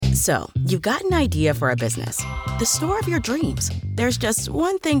So, you've got an idea for a business, the store of your dreams. There's just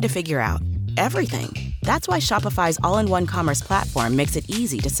one thing to figure out: everything. That's why Shopify's all-in-one commerce platform makes it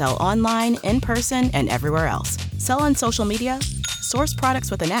easy to sell online, in person, and everywhere else. Sell on social media, source products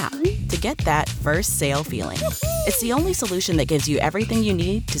with an app to get that first sale feeling. It's the only solution that gives you everything you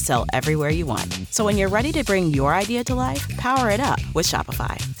need to sell everywhere you want. So when you're ready to bring your idea to life, power it up with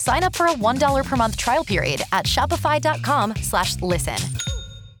Shopify. Sign up for a $1 per month trial period at shopify.com/listen.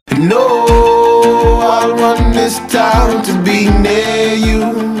 No, I want this town to be near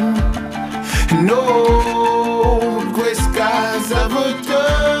you. No gray skies ever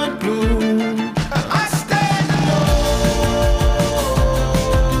turn blue. I stand alone.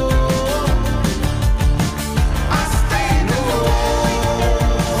 I stand alone.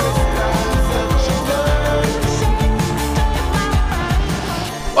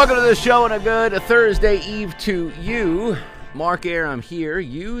 Welcome to the show and a good Thursday Eve to you. Mark Arum here,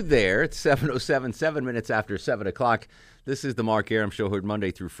 you there. It's 7:07, 7 minutes after 7 o'clock. This is the Mark Arum Show, heard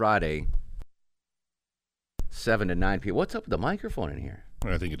Monday through Friday, 7 to 9 p.m. What's up with the microphone in here?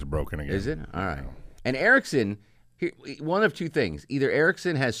 I think it's broken again. Is it? All right. And Erickson, one of two things. Either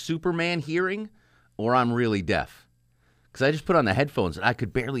Erickson has Superman hearing or I'm really deaf. Because I just put on the headphones and I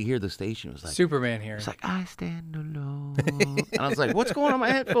could barely hear the station. It was like Superman hearing. It's like, I stand alone. And I was like, what's going on with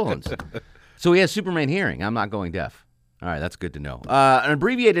my headphones? So he has Superman hearing. I'm not going deaf. All right, that's good to know. An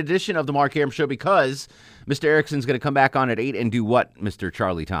abbreviated edition of the Mark Arum Show because Mr. Erickson's going to come back on at 8 and do what, Mr.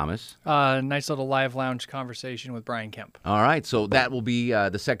 Charlie Thomas? Nice little live lounge conversation with Brian Kemp. All right, so that will be,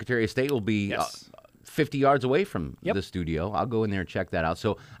 the Secretary of State will be 50 yards away from the studio. I'll go in there and check that out.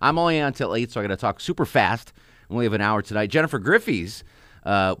 So I'm only on until 8, so I got to talk super fast. We only have an hour tonight. Jennifer Griffey's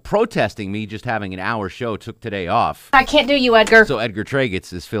protesting me just having an hour show, took today off. I can't do you, Edgar. So Edgar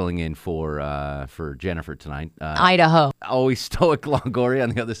Tragitz is filling in for Jennifer tonight. Idaho. Always stoic Longoria on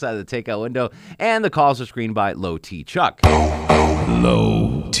the other side of the takeout window. And the calls are screened by Low T Chuck.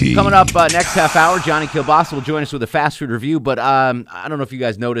 Low T. Coming up next half hour, Johnny Kielbasa will join us with a fast food review. But I don't know if you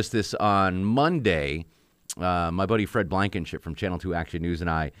guys noticed this on Monday. My buddy Fred Blankenship from Channel 2 Action News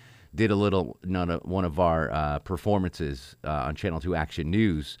and I did one of our performances on Channel 2 Action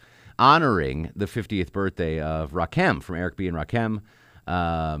News honoring the 50th birthday of Rakim from Eric B. and Rakim.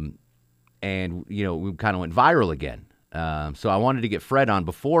 And, we kind of went viral again. So I wanted to get Fred on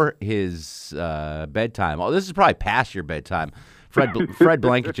before his bedtime. Oh, this is probably past your bedtime. Fred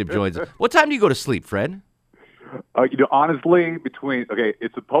Blankenship joins us. What time do you go to sleep, Fred? Honestly,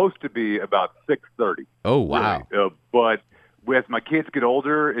 it's supposed to be about 6:30. Oh, wow. Really. But as my kids get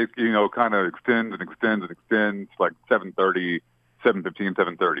older, it kind of extends, like 7:30, 7:15,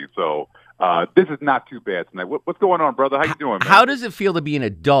 7:30. So this is not too bad tonight. What's going on, brother? How you doing, man? How does it feel to be an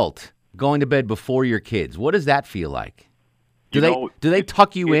adult going to bed before your kids? What does that feel like? Do they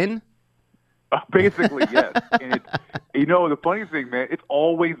tuck you in? Basically, yes. And the funny thing, man, it's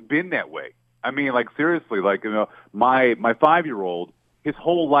always been that way. I mean, like, seriously, like, my 5-year-old, his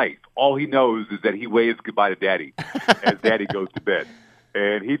whole life, all he knows is that he waves goodbye to Daddy as Daddy goes to bed.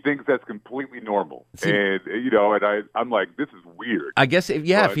 And he thinks that's completely normal. And I'm like, this is weird. I guess,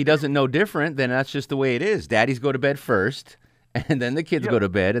 if he doesn't know different, then that's just the way it is. Daddies go to bed first, and then the kids go to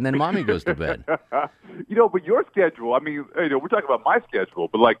bed, and then Mommy goes to bed. But your schedule, I mean, we're talking about my schedule,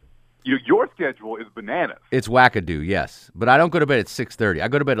 but, like, your schedule is bananas. It's wackadoo, yes. But I don't go to bed at 6:30. I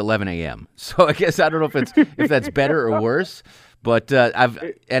go to bed at 11 a.m. So I guess I don't know if that's better or worse. But I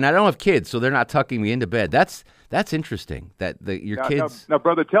don't have kids, so they're not tucking me into bed. That's interesting. That your kids. Now,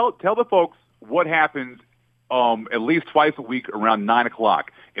 brother, tell the folks what happens at least twice a week around 9 o'clock,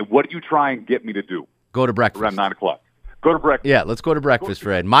 and what do you try and get me to do? Go to breakfast around 9 o'clock. Go to breakfast. Yeah, let's go to breakfast,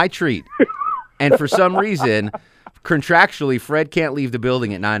 Fred. My treat. And for some reason, contractually, Fred can't leave the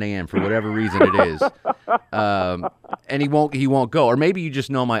building at 9 a.m. for whatever reason it is, and he won't go. Or maybe you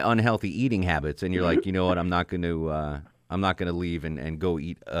just know my unhealthy eating habits, and you're like, you know what, I'm not going to leave and go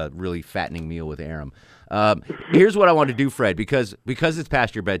eat a really fattening meal with Arum. Here's what I want to do, Fred, because it's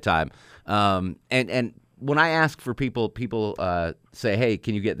past your bedtime, and when I ask for people say, hey,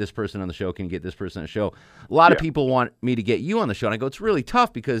 can you get this person on the show? Can you get this person on the show? A lot of people want me to get you on the show. And I go, it's really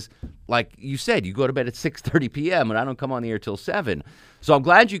tough because, like you said, you go to bed at 6:30 p.m. and I don't come on the air till 7. So I'm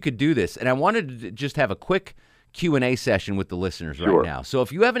glad you could do this. And I wanted to just have a quick Q&A session with the listeners right now. So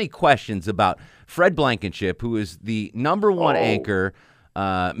if you have any questions about Fred Blankenship, who is the number one anchor,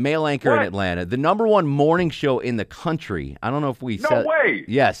 male anchor in Atlanta, the number one morning show in the country. I don't know if we said. No way.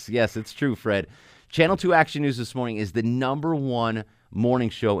 Yes, it's true, Fred. Channel 2 Action News this morning is the number one morning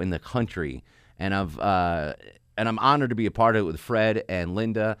show in the country, and I'm honored to be a part of it with Fred and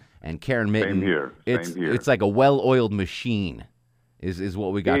Linda and Karen Mitten. Same here. It's like a well-oiled machine. is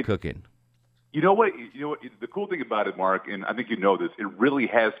what we got cooking. You know what? The cool thing about it, Mark, and I think you know this, it really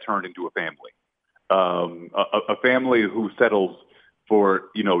has turned into a family. A family who settles for,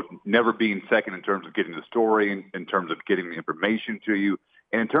 never being second in terms of getting the story, in terms of getting the information to you,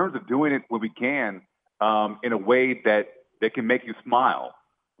 and in terms of doing it when we can, in a way that can make you smile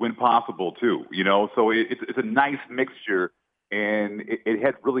when possible too. So it's a nice mixture, and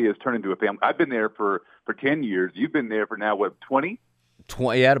it really has turned into a family. I've been there for 10 years. You've been there for now, what, 20?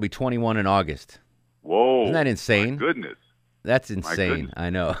 20, yeah, it'll be 21 in August. Whoa. Isn't that insane? My goodness. That's insane.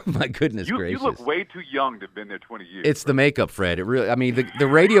 I know. My goodness gracious. You look way too young to have been there 20 years. It's the makeup, Fred. It really. I mean, the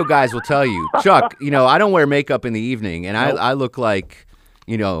radio guys will tell you, Chuck. I don't wear makeup in the evening, and I look like, like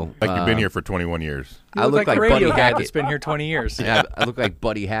you've been here for 21 years. You I look like the Buddy radio guy Hackett. that's been here 20 years. Yeah, I look like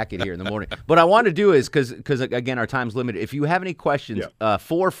Buddy Hackett here in the morning. What I want to do is because again our time's limited. If you have any questions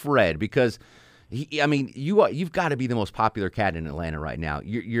for Fred, because you've got to be the most popular cat in Atlanta right now.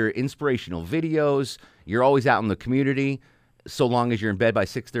 You're inspirational videos. You're always out in the community. So long as you're in bed by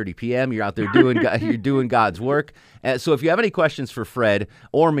 6:30 p.m., you're out there doing God's work. So if you have any questions for Fred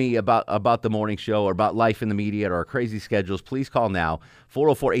or me about the morning show or about life in the media or our crazy schedules, please call now,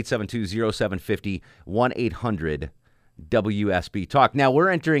 404-872-0750, 1-800-WSB-TALK. Now, we're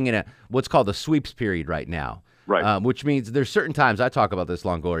entering in what's called a sweeps period right now. Right. Which means there's certain times, I talk about this,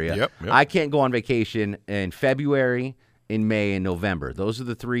 Longoria. Yep. I can't go on vacation in February, in May, and November. Those are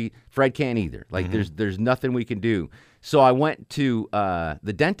the three. Fred can't either. Like, there's nothing we can do. So I went to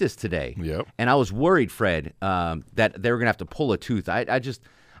the dentist today, and I was worried, Fred, that they were going to have to pull a tooth. I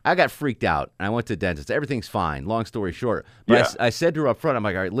got freaked out, and I went to the dentist. Everything's fine, long story short. But I said to her up front, I'm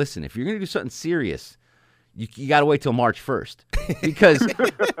like, all right, listen, if you're going to do something serious, you got to wait till March 1st because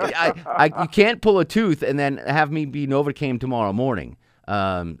you can't pull a tooth and then have me be Novocaine tomorrow morning.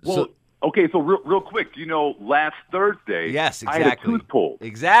 Okay, so real quick, last Thursday, yes, exactly. I had a tooth pulled.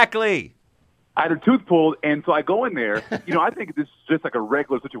 Exactly. I had a tooth pulled, and so I go in there. I think this is just like a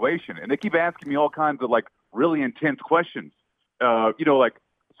regular situation, and they keep asking me all kinds of like really intense questions. Like,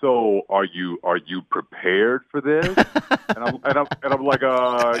 so are you prepared for this? and I'm like,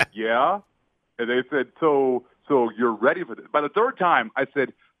 yeah. And they said, so you're ready for this. By the third time, I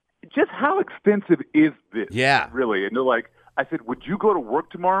said, just how expensive is this? Yeah, really. And they're like, I said, would you go to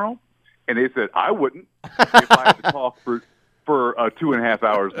work tomorrow? And they said, I wouldn't if I had to talk for 2.5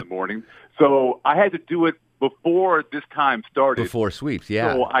 hours in the morning. So I had to do it before this time started. Before sweeps,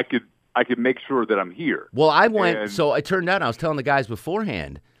 yeah. So I could make sure that I'm here. Well, I went, so it turned out, I was telling the guys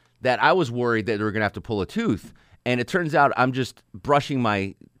beforehand that I was worried that they were going to have to pull a tooth. And it turns out I'm just brushing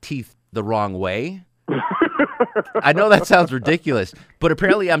my teeth the wrong way. I know that sounds ridiculous, but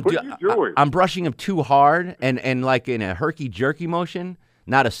apparently I'm brushing them too hard and like in a herky-jerky motion,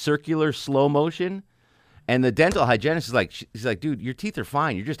 not a circular slow motion. And the dental hygienist is like, she's like, dude, your teeth are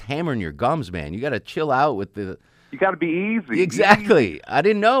fine. You're just hammering your gums, man. You got to chill out with the. You got to be easy. Exactly. Easy. I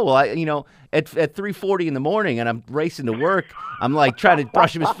didn't know. Well, at 3:40 in the morning, and I'm racing to work. I'm like trying to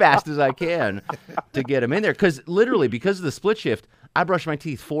brush them as fast as I can to get them in there. Because literally, because of the split shift, I brush my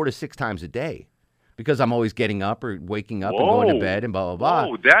teeth 4 to 6 times a day. Because I'm always getting up or waking up and going to bed and blah, blah,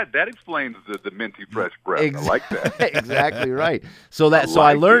 blah. Oh, that explains the minty fresh breath. I like that. Exactly right. So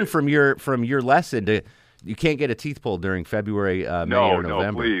I learned from your lesson you can't get a teeth pulled during February, May, or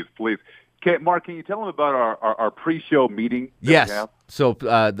November. No, please. Mark, can you tell them about our pre-show meeting? Yes. So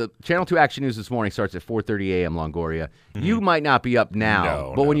the Channel 2 Action News this morning starts at 4:30 a.m. Longoria. Mm-hmm. You might not be up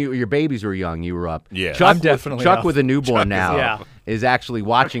now, but when your babies were young, you were up. Yeah, I'm definitely Chuck up. with a newborn now is actually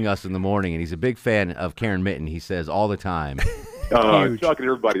watching us in the morning, and he's a big fan of Karen Mitten. He says all the time. Chuck and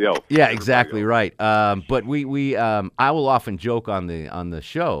everybody else. Yeah, exactly right. But we I will often joke on the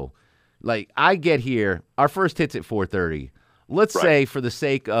show. Like, I get here, our first hit's at 4:30. Let's say, for the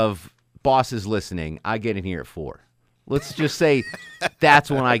sake of bosses listening, I get in here at 4. Let's just say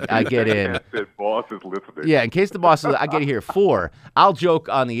that's when I get in. That boss is listening. Yeah, in case the boss is, I get here at 4. I'll joke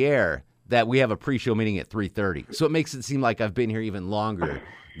on the air that we have a pre-show meeting at 3:30. So it makes it seem like I've been here even longer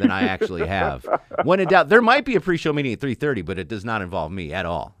than I actually have. When in doubt, there might be a pre-show meeting at 3:30, but it does not involve me at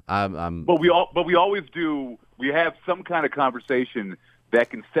all. But we always do. We have some kind of conversation that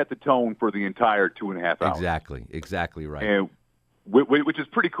can set the tone for the entire 2.5 hours. Exactly right. And which is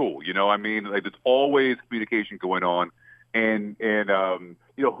pretty cool, I mean, like, there's always communication going on, and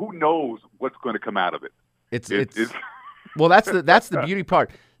who knows what's going to come out of it. It's well, that's the beauty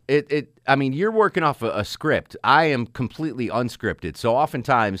part. I mean, you're working off a script. I am completely unscripted. So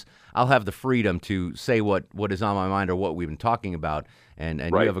oftentimes I'll have the freedom to say what is on my mind or what we've been talking about. And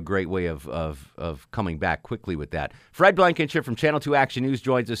Right. you have a great way of coming back quickly with that. Fred Blankenship from Channel 2 Action News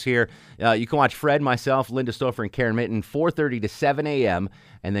joins us here. You can watch Fred, myself, Linda Stouffer, and Karen Mitten, 4:30 to 7 a.m.,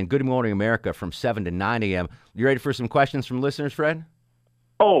 and then Good Morning America from 7 to 9 a.m. You ready for some questions from listeners, Fred?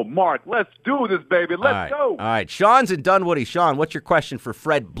 Oh, Mark, let's do this, baby. Let's go. All right. Sean's in Dunwoody. Sean, what's your question for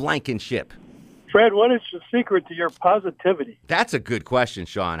Fred Blankenship? Fred, what is the secret to your positivity? That's a good question,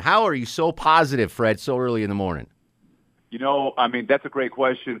 Sean. How are you so positive, Fred, so early in the morning? You know, I mean, that's a great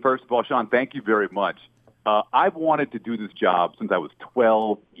question. First of all, Sean, thank you very much. I've wanted to do this job since I was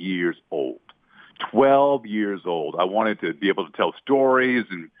 12 years old. 12 years old. I wanted to be able to tell stories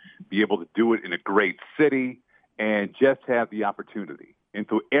and be able to do it in a great city and just have the opportunity. And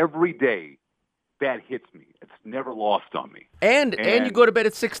so every day that hits me. It's never lost on me. And you go to bed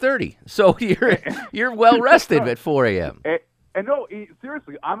at 6:30. So you're well rested at 4 a.m. And no,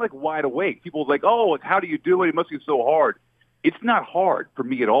 seriously, I'm like wide awake. People are like, "Oh, how do you do it? It must be so hard." It's not hard for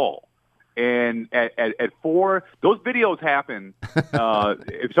me at all. And at 4, those videos happen. If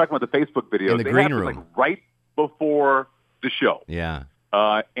you're talking about the Facebook videos, In the they green happen room. like right before the show. Yeah.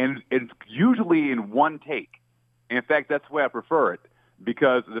 And it's usually in one take. In fact, that's the way I prefer it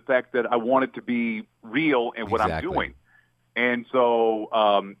because of the fact that I want it to be real in what I'm Exactly. doing. And so,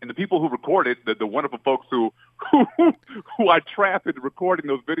 and the people who record it, the wonderful folks who I trap in recording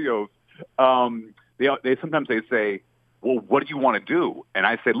those videos, they sometimes they say, "Well, what do you want to do?" And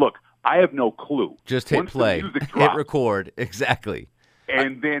I say, "Look, I have no clue. Just hit Once the play, music hit drops, record." Exactly.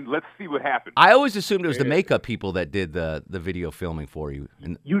 and then let's see what happens." I always assumed it was the makeup people that did the video filming for you.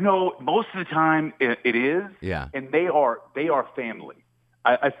 And You know, most of the time it is. Yeah. And they are family.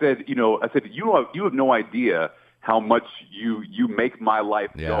 I said, you have no idea how much you make my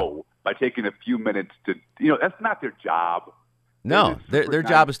life go by taking a few minutes to, that's not their job. no, They're their super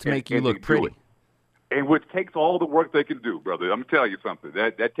job nice is to make you and they look do pretty. it. And which takes all the work they can do, brother. I'm gonna tell you something.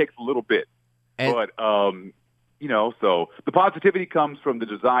 That takes a little bit. And- But so the positivity comes from the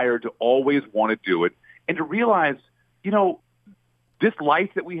desire to always want to do it and to realize, this life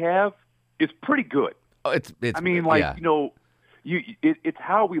that we have is pretty good. Oh, it's I mean, yeah. It's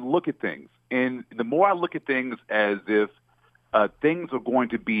how we look at things. And the more I look at things as if things are going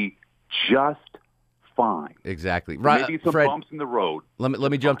to be just fine. Exactly. Maybe some Fred, bumps in the road. let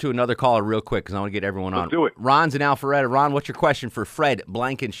me jump to another caller real quick because I want to get everyone on. Let's do it. Ron's in Alpharetta. Ron, what's your question for Fred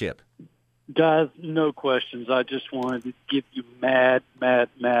Blankenship? Guys, no questions. I just wanted to give you mad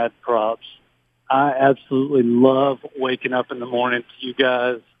props. I absolutely love waking up in the morning to you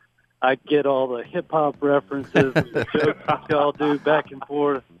guys. I get all the hip-hop references and the jokes that y'all do back and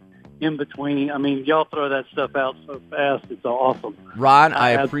forth in between. I mean, y'all throw that stuff out so fast. It's awesome. Ron,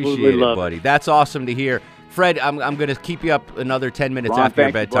 I absolutely appreciate it, love buddy. That's awesome to hear. Fred, I'm going to keep you up another 10 minutes Ron, after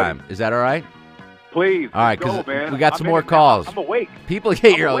your thank you, bedtime. buddy. Is that all right? Please. All right, let's go, 'cause man. we got I'm some in more it now. calls. I'm awake. People,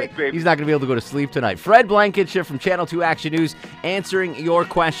 I'm awake, baby. he's not going to be able to go to sleep tonight. Fred Blankenship from Channel 2 Action News answering your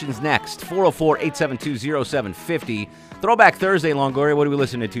questions next. 404-872-0750. Throwback Thursday, Longoria. What are we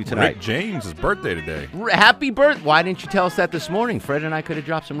listening to tonight? Rick James' birthday today. Happy birthday. Why didn't you tell us that this morning? Fred and I could have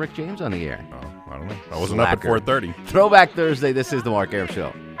dropped some Rick James on the air. Oh, I don't know. I wasn't up at Slacker. 4:30. Throwback Thursday. This is the Mark Arum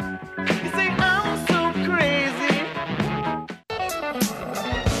Show.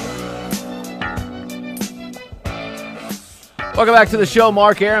 Welcome back to the show.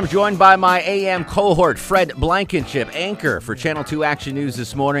 Mark Arum, joined by my AM cohort, Fred Blankenship, anchor for Channel 2 Action News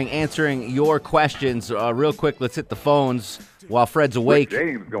this morning, answering your questions. Real quick, let's hit the phones while Fred's awake. Rick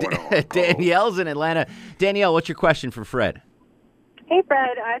James going on. Danielle's in Atlanta. Danielle, what's your question for Fred? Hey,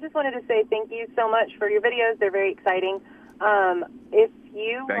 Fred. I just wanted to say thank you so much for your videos. They're very exciting. If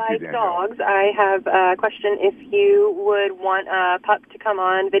you Thank you, like Danielle. dogs, I have a question. If you would want a pup to come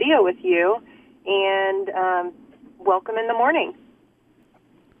on video with you and welcome in the morning.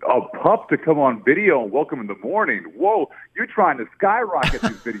 A pup to come on video and welcome in the morning. Whoa, you're trying to skyrocket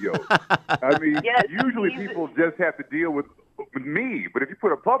these videos. I mean, Yes, usually he's- people just have to deal with me, but if you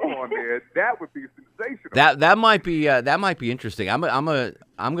put a pup on there, that would be sensational. That might be interesting. I'm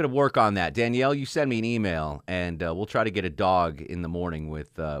gonna work on that. Danielle, you send me an email and we'll try to get a dog in the morning with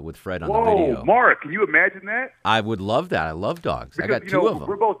Fred on the video. Whoa, Mark, can you imagine that? I would love that. I love dogs. Because, I got two of them.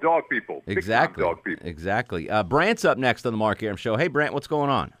 We're both dog people. Big-time Exactly. dog people. Exactly. Brant's up next on the Mark Arum Show. Hey, Brant, what's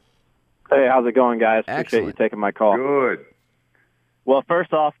going on? Hey, how's it going, guys? Appreciate Excellent. you taking my call. Good. Well,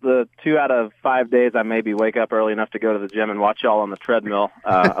 first off, the 2 out of 5 days I maybe wake up early enough to go to the gym and watch y'all on the treadmill.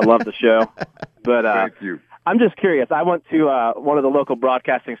 I love the show. But Thank you. I'm just curious. I went to one of the local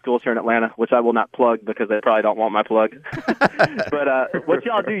broadcasting schools here in Atlanta, which I will not plug because they probably don't want my plug. But what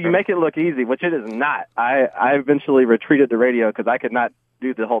y'all do, you make it look easy, which it is not. I eventually retreated to radio because I could not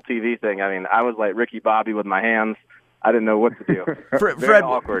do the whole TV thing. I mean, I was like Ricky Bobby with my hands. I didn't know what to do. Fred,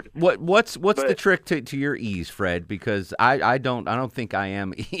 awkward. What's the trick to your ease, Fred? Because I don't think I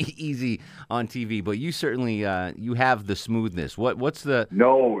am easy on TV, but you certainly you have the smoothness. What's the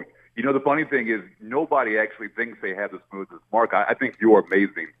No. You know, the funny thing is nobody actually thinks they have the smoothness. Mark, I think you're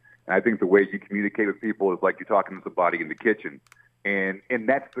amazing. And I think the way you communicate with people is like you're talking to somebody in the kitchen. And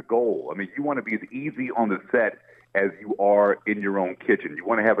that's the goal. I mean, you want to be as easy on the set as you are in your own kitchen. You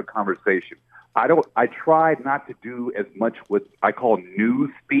want to have a conversation. I try not to do as much what I call news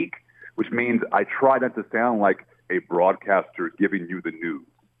speak, which means I try not to sound like a broadcaster giving you the news,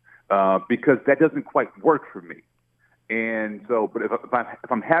 because that doesn't quite work for me. And so, but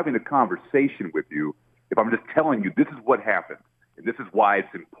if I'm having a conversation with you, if I'm just telling you this is what happened, and this is why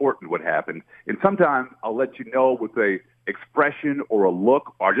it's important what happened, and sometimes I'll let you know with a expression or a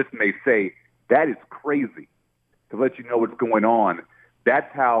look, or just may say, that is crazy, to let you know what's going on.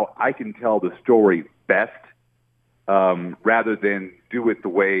 That's how I can tell the story best, rather than do it the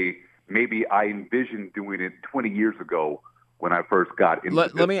way maybe I envisioned doing it 20 years ago when I first got into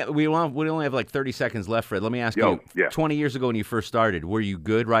this. We only have like 30 seconds left, Fred. Let me ask you, 20 years ago when you first started, were you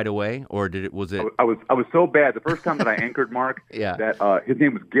good right away, or was it? I was so bad. The first time that I anchored, Mark, that his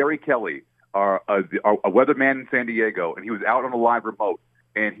name was Gary Kelly, a weatherman in San Diego, and he was out on a live remote,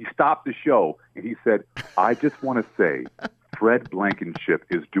 and he stopped the show, and he said, I just want to say, Fred Blankenship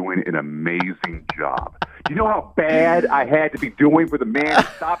is doing an amazing job. Do you know how bad I had to be doing for the man to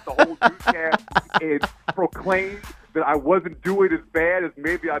stop the whole newscast and proclaim that I wasn't doing as bad as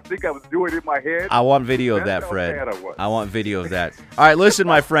maybe I think I was doing in my head? I want video of that, Fred. I want video of that. All right, listen,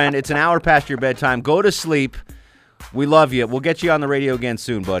 my friend, it's an hour past your bedtime. Go to sleep. We love you. We'll get you on the radio again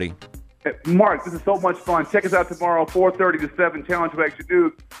soon, buddy. Mark, this is so much fun. Check us out tomorrow, 4:30 to 7, Challenge to Action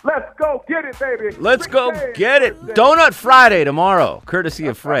News. Let's go get it, baby. Let's go get it. Donut Friday tomorrow, courtesy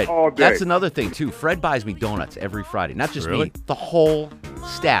of Fred. All day. That's another thing, too. Fred buys me donuts every Friday. Not just me, the whole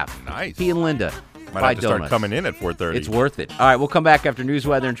staff. Nice. He and Linda might buy have to donuts. start coming in at 4:30. It's worth it. All right, we'll come back after news,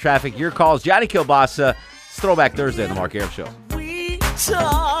 weather, and traffic. Your calls, Johnny Kielbasa. It's Throwback Thursday on the Mark Arum Show. Hey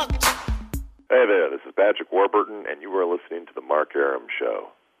there, this is Patrick Warburton, and you are listening to the Mark Arum Show.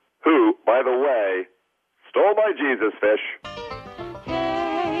 Who, by the way, stole my Jesus fish.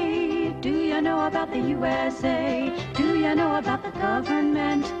 Hey, do you know about the USA? Do you know about the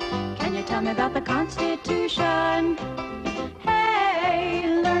government? Can you tell me about the Constitution? Hey,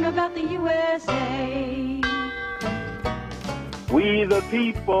 learn about the USA. We the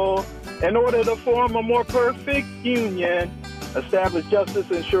people, in order to form a more perfect union, establish justice,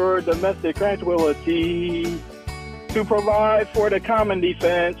 ensure domestic tranquility, to provide for the common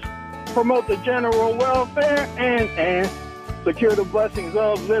defense, promote the general welfare, and secure the blessings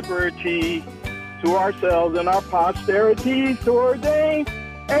of liberty to ourselves and our posterity, to ordain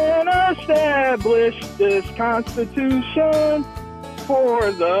and establish this Constitution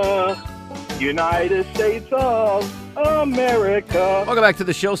for the United States of America. Welcome back to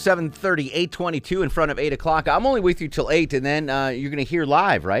the show, 7:30, 8:22 in front of 8 o'clock. I'm only with you till 8, and then you're going to hear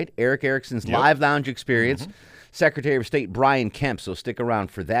live, right? Eric Erickson's Live Lounge Experience. Mm-hmm. Secretary of State Brian Kemp, so stick around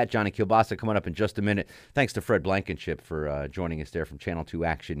for that. Johnny Kielbasa coming up in just a minute. Thanks to Fred Blankenship for joining us there from Channel 2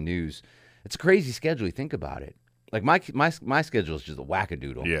 Action News. It's a crazy schedule, you think about it. Like, my schedule is just a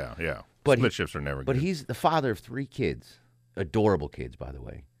wackadoodle. Yeah. But split shifts are never good. But he's the father of 3 kids. Adorable kids, by the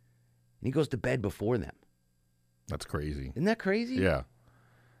way. And he goes to bed before them. That's crazy. Isn't that crazy? Yeah.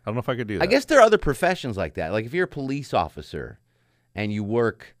 I don't know if I could do that. I guess there are other professions like that. Like, if you're a police officer and you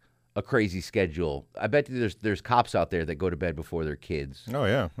work a crazy schedule, I bet there's cops out there that go to bed before their kids. Oh,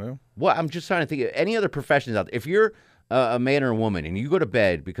 yeah. Well, I'm just trying to think of any other professions out there. If you're a man or a woman and you go to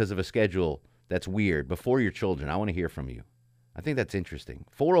bed because of a schedule that's weird before your children, I want to hear from you. I think that's interesting.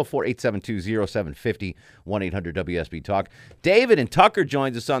 404-872-0750, 1-800-WSB-TALK. David and Tucker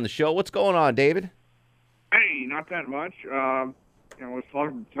joins us on the show. What's going on, David? Hey, not that much. I was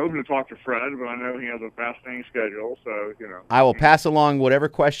hoping to talk to Fred, but I know he has a fascinating schedule, so, I will pass along whatever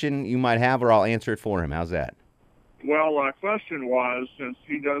question you might have, or I'll answer it for him. How's that? Well, question was, since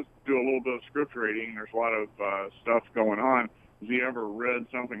he does do a little bit of script reading, there's a lot of stuff going on. Has he ever read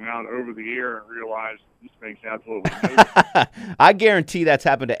something out over the air and realized this makes absolutely no sense? I guarantee that's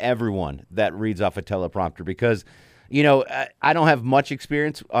happened to everyone that reads off a teleprompter because, I don't have much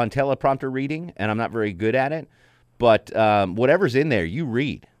experience on teleprompter reading, and I'm not very good at it. But whatever's in there, you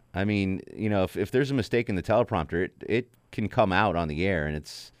read. I mean, if there's a mistake in the teleprompter, it can come out on the air, and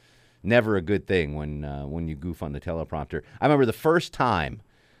it's never a good thing when you goof on the teleprompter. I remember the first time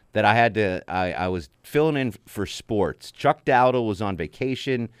that I was filling in for sports. Chuck Dowdle was on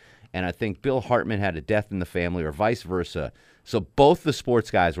vacation, and I think Bill Hartman had a death in the family, or vice versa. So both the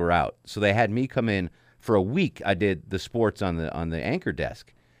sports guys were out. So they had me come in for a week. I did the sports on the anchor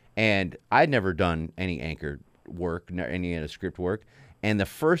desk, and I'd never done any anchor work, any of the script work. And the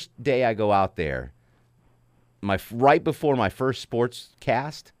first day I go out there, right before my first sports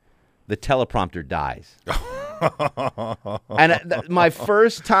cast, the teleprompter dies. And my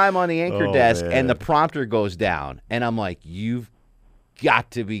first time on the anchor desk, man. and the prompter goes down, and I'm like, you've got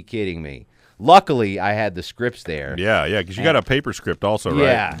to be kidding me. Luckily, I had the scripts there. Yeah, because you got a paper script also, right?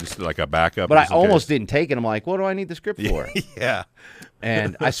 Yeah. Just like a backup. But I almost didn't take it. I'm like, what do I need the script for? Yeah.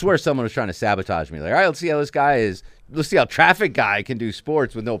 And I swear someone was trying to sabotage me. Like, all right, let's see how this guy is. Let's see how Traffic Guy can do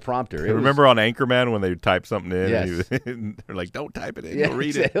sports with no prompter. Remember on Anchorman when they type something in? Yes. And they're like, don't type it in. Yeah, He'll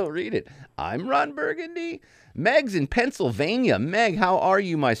read it. He'll read it. I'm Ron Burgundy. Meg's in Pennsylvania. Meg, how are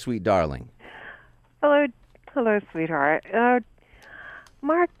you, my sweet darling? Hello, sweetheart.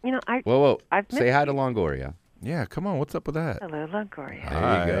 Mark, Whoa. Say hi to Longoria. Yeah, come on. What's up with that? Hello, Longoria.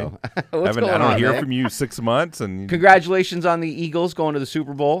 There you go. What's I going don't on, hear Meg? from you 6 months. And Congratulations on the Eagles going to the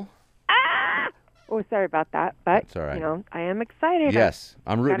Super Bowl. Oh, sorry about that, but That's all right. I am excited. Yes,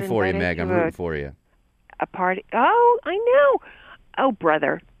 I'm I rooting got for you, invited Meg. I'm to rooting for you. a party. Oh, I know. Oh,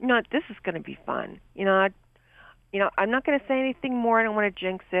 brother, this is going to be fun. I'm not going to say anything more. I don't want to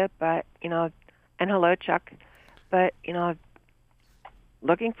jinx it, but and hello, Chuck. But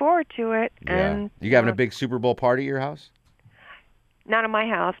looking forward to it. Yeah. And You having a big Super Bowl party at your house? not in my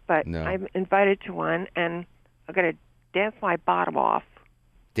house, but No. I'm invited to one, and I'm going to dance my bottom off.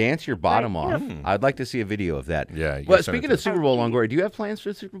 Dance your bottom Right, off. I'd like to see a video of that. Yeah. you Well, gotta send speaking it of to Super Bowl, Longoria, do you have plans for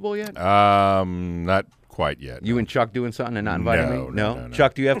the Super Bowl yet? Not quite yet. You and Chuck doing something and not inviting me? No.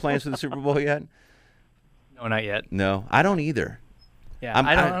 Chuck, do you have plans for the Super Bowl yet? No, not yet. No, I don't either. Yeah,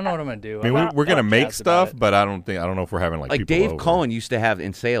 I don't know what I'm going to do. I mean, we're going to make stuff, but I don't know if we're having like people Dave over. Cohen used to have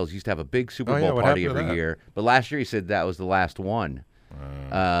in sales used to have a big Super Oh, yeah, Bowl what party happened to every that? year, but last year he said that was the last one.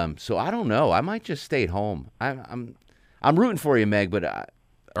 So I don't know. I might just stay at home. I'm rooting for you, Meg, but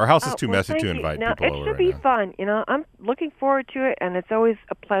our house is too well, messy thank to you. invite now, people it over should right be now. fun. I'm looking forward to it, and it's always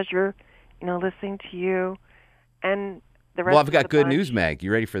a pleasure, listening to you and the rest. well, I've of got the good bunch. news, Meg.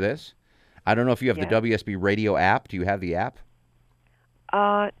 You ready for this? I don't know if you have Yeah. the WSB Radio app. Do you have the app?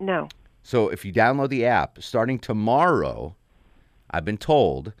 No. So if you download the app, starting tomorrow, I've been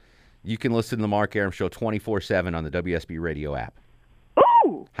told, you can listen to the Mark Arum Show 24/7 on the WSB Radio app.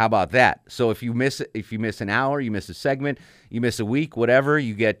 Ooh! How about that? So if you miss an hour, you miss a segment, you miss a week, whatever,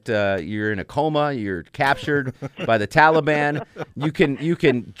 you get you're in a coma, you're captured by the Taliban, you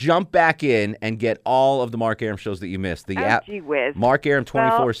can jump back in and get all of the Mark Arum shows that you missed. The app, Gee whiz. Mark Arum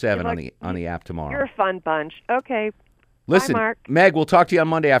 24/7 Well, on the app tomorrow. You're a fun bunch. Okay. Listen, Bye, Mark. Meg, we'll talk to you on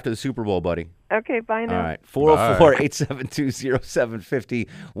Monday after the Super Bowl, buddy. Okay, bye now. All right. 404-872-0750,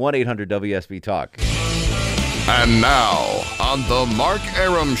 1-800-WSB-TALK. And now, on the Mark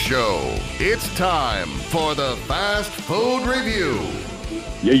Arum Show, it's time for the Fast Food Review.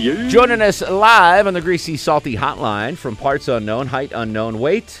 Yeah. Joining us live on the Greasy Salty Hotline from parts unknown, height unknown,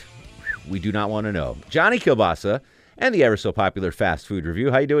 weight we do not want to know. Johnny Kielbasa and the ever so popular Fast Food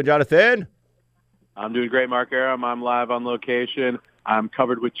Review. How you doing, Jonathan? I'm doing great, Mark Arum. I'm live on location. I'm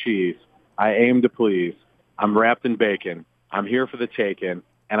covered with cheese. I aim to please. I'm wrapped in bacon. I'm here for the taking.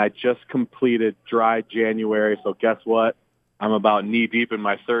 And I just completed dry January, so guess what? I'm about knee-deep in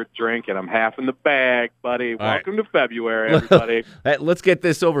my third drink, and I'm half in the bag, buddy. Welcome to February, everybody. Let's get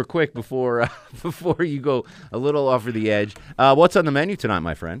this over quick before you go a little off the edge. What's on the menu tonight,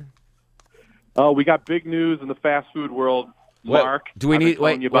 my friend? Oh, we got big news in the fast food world, Mark. Do we I've been need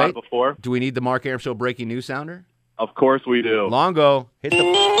telling you about it before. Do we need the Mark Arum Show breaking news sounder? Of course we do. Longo, hit the...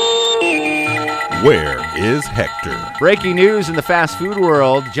 Where is Hector? Breaking news in the fast food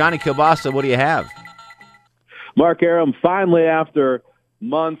world. Johnny Kielbasa, what do you have? Mark Arum, finally, after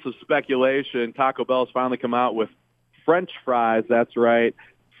months of speculation, Taco Bell's finally come out with French fries. That's right,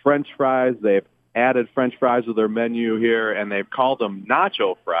 French fries. They've added French fries to their menu here, and they've called them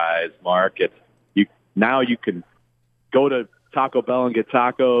nacho fries, Mark. Now you can go to Taco Bell and get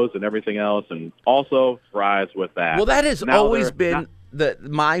tacos and everything else, and also fries with that. Well, that has Now always they're been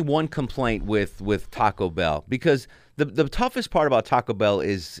my one complaint with Taco Bell, because the toughest part about Taco Bell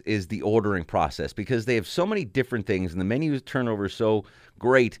is the ordering process, because they have so many different things and the menu turnover is so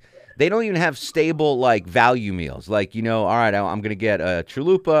great. They don't even have stable like value meals. Like, all right, I'm going to get a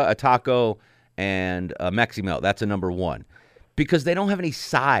chalupa, a taco, and a Mexi Melt. That's a number one. because they don't have any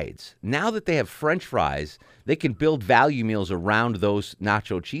sides. Now that they have French fries, they can build value meals around those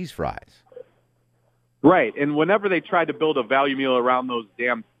nacho cheese fries. Right, and whenever they tried to build a value meal around those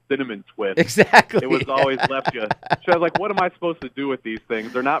damn cinnamon twists, exactly, it was always left you. So I was like, what am I supposed to do with these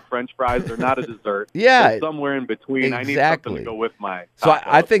things? They're not French fries. They're not a dessert. Yeah. They're somewhere in between. I need something to go with my So tacos.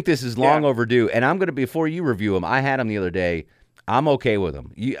 I think this is long overdue, and I'm going to, before you review them, I had them the other day. I'm okay with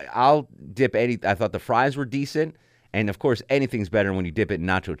them. I'll dip any. I thought the fries were decent, and of course, anything's better when you dip it in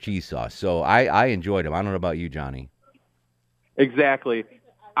nacho cheese sauce. So I enjoyed them. I don't know about you, Johnny. Exactly.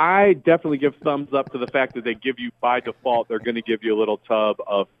 I definitely give thumbs up to the fact that they give you, by default, they're going to give you a little tub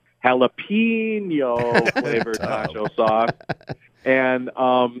of jalapeno flavored nacho sauce. And,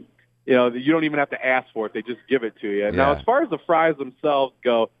 you know, you don't even have to ask for it. They just give it to you. Now, as far as the fries themselves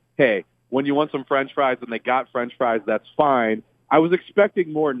go, hey, when you want some French fries and they got French fries, that's fine. I was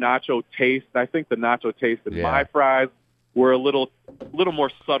expecting more nacho taste. I think the nacho taste in my fries were a little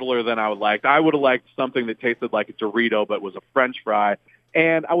more subtler than I would like. I would have liked something that tasted like a Dorito but was a French fry.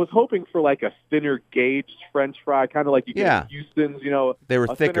 And I was hoping for like a thinner gauged French fry, kind of like you get at Houston's, you know, they were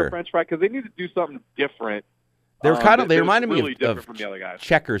a thicker thinner French fry, because they need to do something different. They were kind of. They reminded really me different of from the other guys.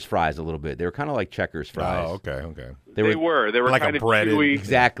 Checkers fries a little bit. They were kind of like Checkers fries. Oh, okay. They were like kind a of breaded.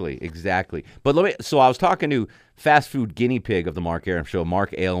 chewy. Exactly. But let me. So I was talking to fast food guinea pig of the Mark Arum Show,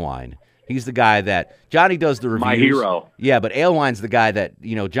 Mark Alewine. He's the guy that Johnny does the reviews. My hero. Yeah, but Alewine's the guy that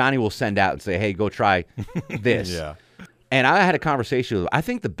Johnny will send out and say, "Hey, go try this." Yeah. And I had a conversation with him. I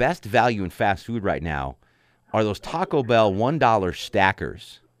think the best value in fast food right now are those Taco Bell $1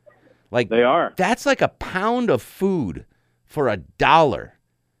 stackers. Like they are. That's like a pound of food for $1.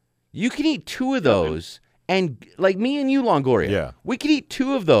 You can eat 2 of those, and like me and you, Longoria, we could eat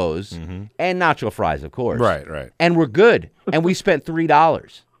 2 of those and nacho fries, of course. Right. And we're good. And we spent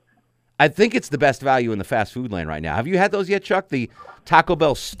 $3. I think it's the best value in the fast food lane right now. Have you had those yet, Chuck? The Taco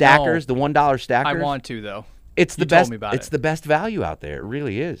Bell stackers, the $1 stackers? I want to, though. It's the You told best. me about It's it. the best value out there. It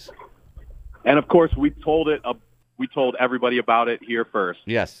really is. And of course, we told everybody about it here first.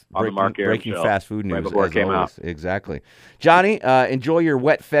 Yes, on the Mark Arum breaking Show, fast food news right before it as came always. out. Exactly. Johnny, enjoy your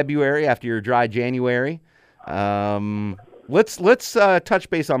wet February after your dry January. Let's touch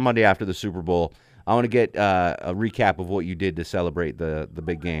base on Monday after the Super Bowl. I want to get a recap of what you did to celebrate the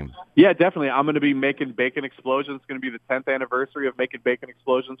big game. Yeah, definitely. I'm going to be making bacon explosions. It's going to be the 10th anniversary of making bacon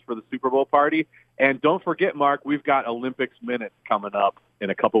explosions for the Super Bowl party. And don't forget, Mark, we've got Olympics Minute coming up in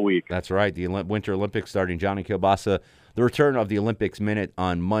a couple weeks. That's right. The Winter Olympics starting. Johnny Kielbasa, the return of the Olympics Minute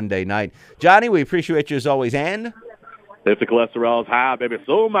on Monday night. Johnny, we appreciate you as always. And if the cholesterol is high, baby,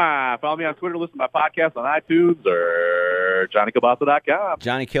 so am I. Follow me on Twitter, listen to my podcast on iTunes or JohnnyKielbasa.com.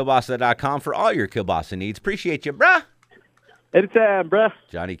 JohnnyKielbasa.com for all your kielbasa needs. Appreciate you, bruh. Anytime, bruh.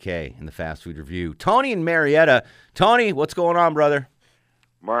 Johnny K in the Fast Food Review. Tony and Marietta. Tony, what's going on, brother?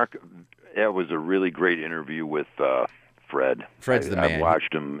 Mark, it was a really great interview with Fred. Fred's the man. I've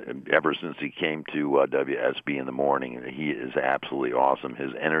watched him ever since he came to WSB in the morning, and he is absolutely awesome.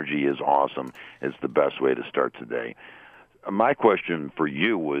 His energy is awesome. It's the best way to start today. My question for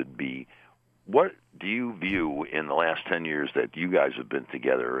you would be, what do you view in the last 10 years that you guys have been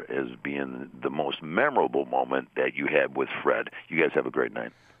together as being the most memorable moment that you had with Fred? You guys have a great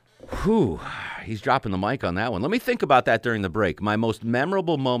night. Whew, he's dropping the mic on that one. Let me think about that during the break. My most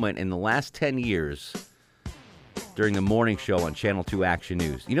memorable moment in the last 10 years during the morning show on Channel 2 Action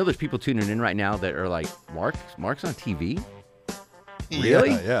News. You know there's people tuning in right now that are like, Mark's on TV?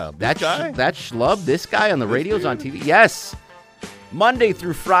 Really? Yeah. That schlub, this guy on the radio's on TV? Yes. Monday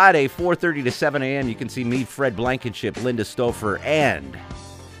through Friday, 4:30 to 7 a.m., you can see me, Fred Blankenship, Linda Stouffer, and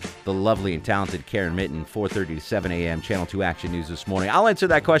the lovely and talented Karen Mitten, 4:30 to 7 a.m., Channel 2 Action News this morning. I'll answer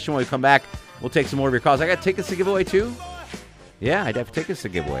that question when we come back. We'll take some more of your calls. I got tickets to give away, too? Yeah, I'd have tickets to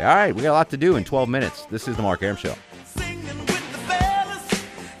give away. All right, we got a lot to do in 12 minutes. This is the Mark Arum Show.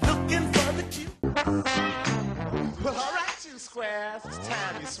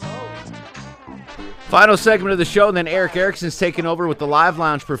 Final segment of the show, and then Eric Erickson's taking over with the Live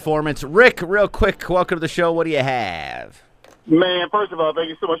Lounge performance. Rick, real quick, welcome to the show. What do you have? Man, first of all, thank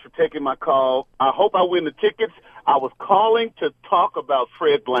you so much for taking my call. I hope I win the tickets. I was calling to talk about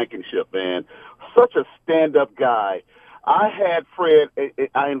Fred Blankenship, man. Such a stand-up guy. I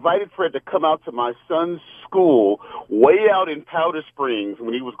invited Fred to come out to my son's school way out in Powder Springs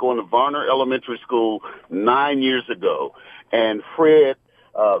when he was going to Varner Elementary School 9 years ago. And Fred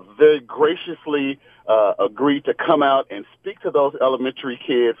very graciously agreed to come out and speak to those elementary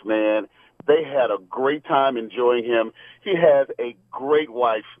kids, man. They had a great time enjoying him. He has a great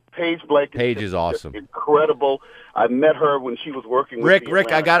wife, Paige Blankenship. Paige is awesome. Incredible. I met her when she was working with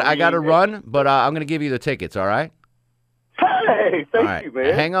Rick, I got to run, but I'm going to give you the tickets, all right? Hey, thank you,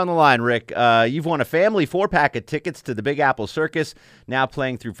 man. Hang on the line, Rick. You've won a family 4-pack of tickets to the Big Apple Circus, now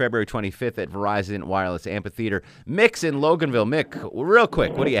playing through February 25th at Verizon Wireless Amphitheater. Mick's in Loganville. Mick, real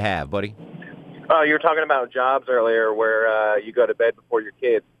quick, what do you have, buddy? You were talking about jobs earlier where you go to bed before your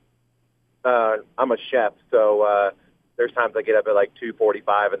kids. I'm a chef, so there's times I get up at like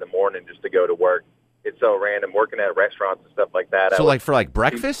 2:45 in the morning just to go to work. It's so random, working at restaurants and stuff like that. So, for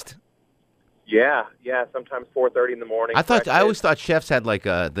breakfast? Yeah, sometimes 4:30 in the morning. I always thought chefs had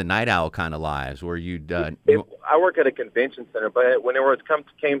the night owl kind of lives where you'd. I work at a convention center, but whenever it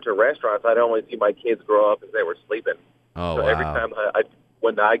came to restaurants, I'd only see my kids grow up as they were sleeping. Oh, so wow. every time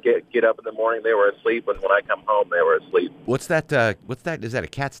when I get up in the morning, they were asleep, and when I come home, they were asleep. What's that? Is that a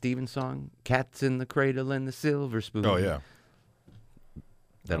Cat Stevens song? Cats in the cradle and the silver spoon. Oh yeah.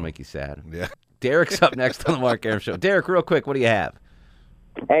 That'll make you sad. Yeah. Derek's up next on the Mark Arum Show. Derek, real quick, what do you have?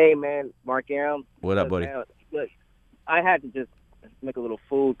 Hey, man, Mark Arum. What up, buddy? Man, look, I had to just make a little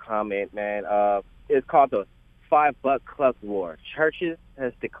food comment, man. It's called the $5 Cluck War. Churches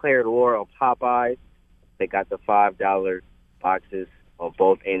has declared war on Popeyes. They got the $5 boxes on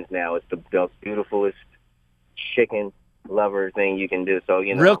both ends now. It's the most beautifulest chicken lover thing you can do. So,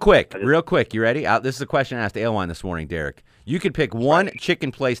 Real quick, you ready? This is a question I asked Ailwine this morning, Derek. You could pick one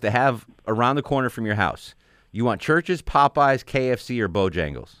chicken place to have around the corner from your house. You want Church's, Popeyes, KFC, or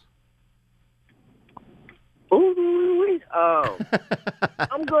Bojangles? Ooh,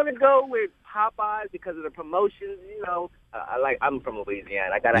 I'm gonna go with Popeyes because of the promotions. I'm from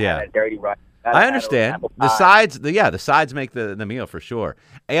Louisiana. I gotta have that dirty rice. I understand. The sides make the meal for sure.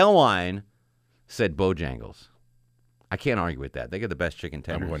 Ailwine said Bojangles. I can't argue with that. They got the best chicken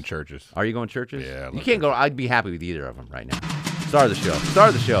tenders. I'm going Church's. Are you going Church's? Yeah. You can't go. I'd be happy with either of them right now. Start of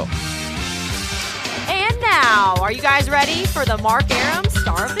the show. And now, are you guys ready for the Mark Arum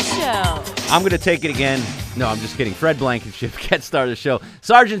Star of the Show? I'm going to take it again. No, I'm just kidding. Fred Blankenship, get Star of the Show.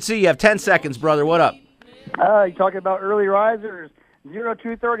 Sergeant C, you have 10 seconds, brother. What up? You talking about early risers.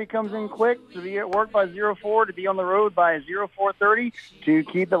 02:30 comes in quick to be at work by 04, to be on the road by 04:30 to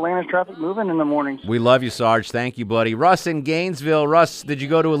keep Atlanta's traffic moving in the mornings. We love you, Sarge. Thank you, buddy. Russ in Gainesville. Russ, did you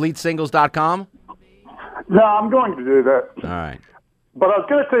go to EliteSingles.com? No, I'm going to do that. All right. But I was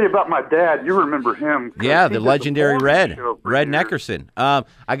going to tell you about my dad. You remember him? Yeah, the legendary Red Neckerson.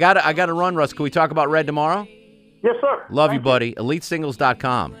 I got to run, Russ. Can we talk about Red tomorrow? Yes, sir. Love you, buddy.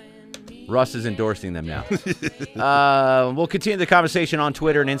 EliteSingles.com. Russ is endorsing them now. We'll continue the conversation on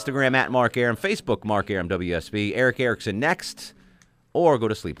Twitter and Instagram at Mark Arum, Facebook Mark Arum WSB. Eric Erickson next, or go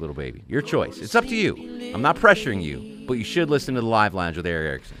to sleep, little baby. Your choice. It's up to you. I'm not pressuring you, but you should listen to the Live Lounge with Eric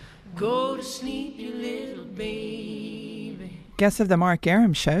Erickson. Go to sleep, you little baby. Guests of the Mark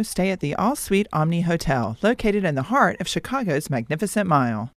Arum Show stay at the All Suite Omni Hotel, located in the heart of Chicago's Magnificent Mile.